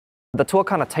The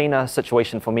Tuākana-Teina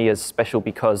situation for me is special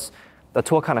because the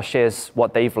tuakana shares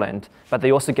what they've learned, but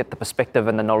they also get the perspective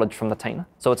and the knowledge from the teina.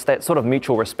 So it's that sort of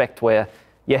mutual respect where,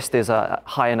 yes, there's a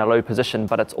high and a low position,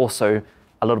 but it's also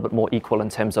a little bit more equal in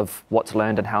terms of what's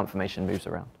learned and how information moves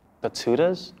around. The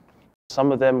tutors,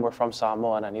 some of them were from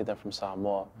Samoa and I knew them from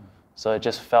Samoa. So it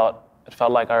felt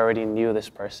like I already knew this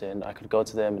person. I could go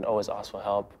to them and always ask for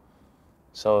help.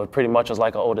 So it pretty much was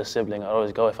like an older sibling. I'd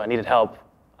always go if I needed help.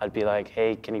 I'd be like,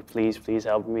 hey, can you please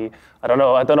help me? I don't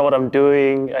know what I'm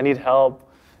doing. I need help.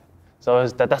 So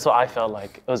that's what I felt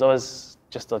like. It was always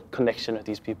just a connection with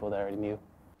these people that I already knew.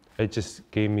 It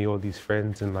just gave me all these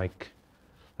friends and like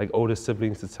older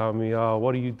siblings to tell me, oh,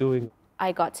 what are you doing?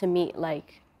 I got to meet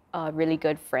really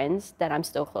good friends that I'm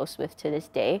still close with to this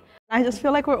day. I just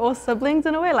feel like we're all siblings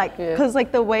in a way, because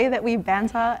the way that we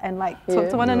banter and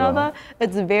talk to one another,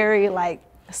 it's very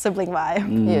sibling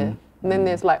vibe. Yeah. And then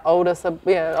there's older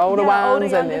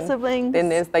ones, and siblings. Then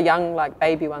there's the young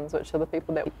baby ones, which are the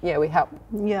people that we help.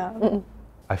 Yeah.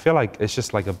 I feel like it's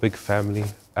just like a big family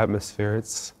atmosphere.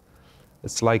 It's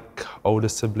like older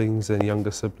siblings and younger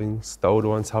siblings. The older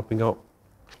ones helping out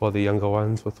for the younger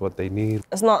ones with what they need.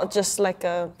 It's not just like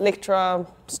a lecturer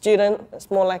student.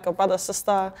 It's more like a brother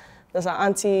sister. There's an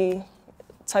auntie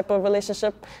type of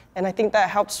relationship, and I think that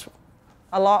helps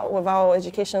a lot with our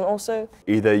education also.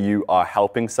 Either you are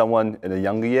helping someone in a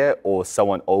younger year or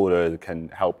someone older can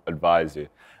help advise you.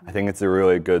 I think it's a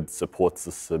really good support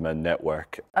system and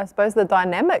network. I suppose the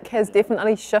dynamic has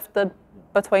definitely shifted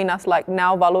between us.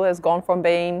 Now Walu has gone from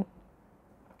being,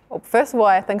 well, first of all,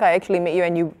 I think I actually met you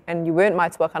and you weren't my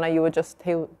tuakana, you were just,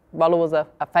 Walu was a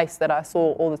face that I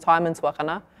saw all the time in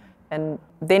tuakana, and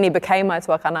then he became my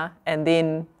tuakana, and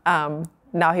then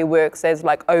now he works as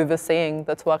overseeing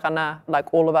the tuakana,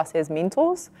 all of us as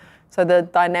mentors. So the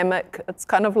dynamic, it's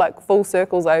kind of full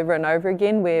circles over and over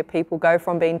again, where people go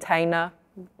from being teina,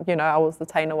 I was the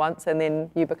teina once, and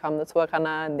then you become the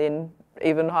tuakana, and then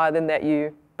even higher than that,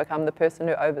 you become the person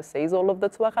who oversees all of the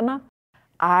tuakana.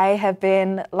 I have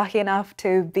been lucky enough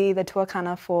to be the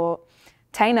tuakana for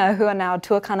teina who are now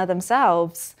tuakana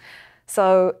themselves.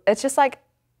 So it's just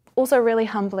also really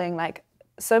humbling,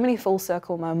 so many full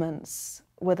circle moments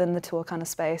within the tuakana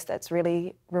space that's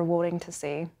really rewarding to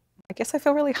see. I guess I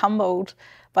feel really humbled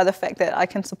by the fact that I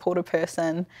can support a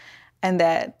person and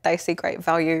that they see great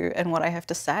value in what I have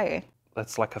to say.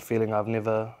 That's a feeling I've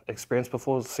never experienced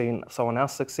before, seeing someone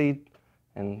else succeed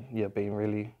and being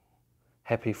really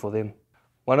happy for them.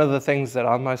 One of the things that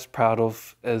I'm most proud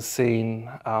of is seeing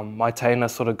my teina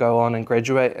sort of go on and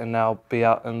graduate and now be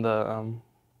out in the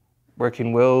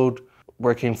working world,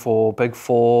 working for Big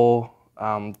Four,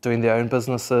 doing their own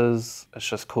businesses. It's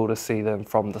just cool to see them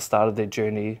from the start of their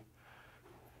journey,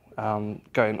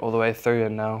 going all the way through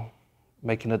and now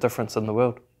making a difference in the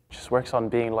world. Just works on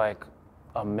being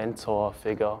a mentor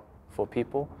figure for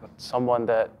people, someone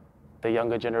that the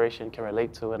younger generation can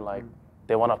relate to and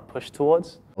they want to push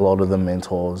towards. A lot of the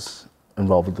mentors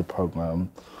involved with the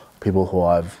program, people who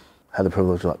I've had the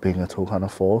privilege of being a tuakana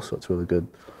for, so it's really good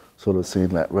sort of seeing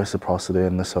that reciprocity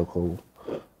in the circle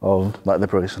of the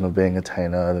progression of being a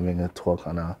teina and being a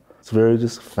tuakana. It's very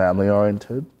just family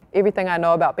oriented. Everything I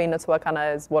know about being a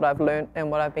tuakana is what I've learnt and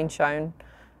what I've been shown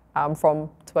from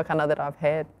tuakana that I've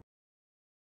had.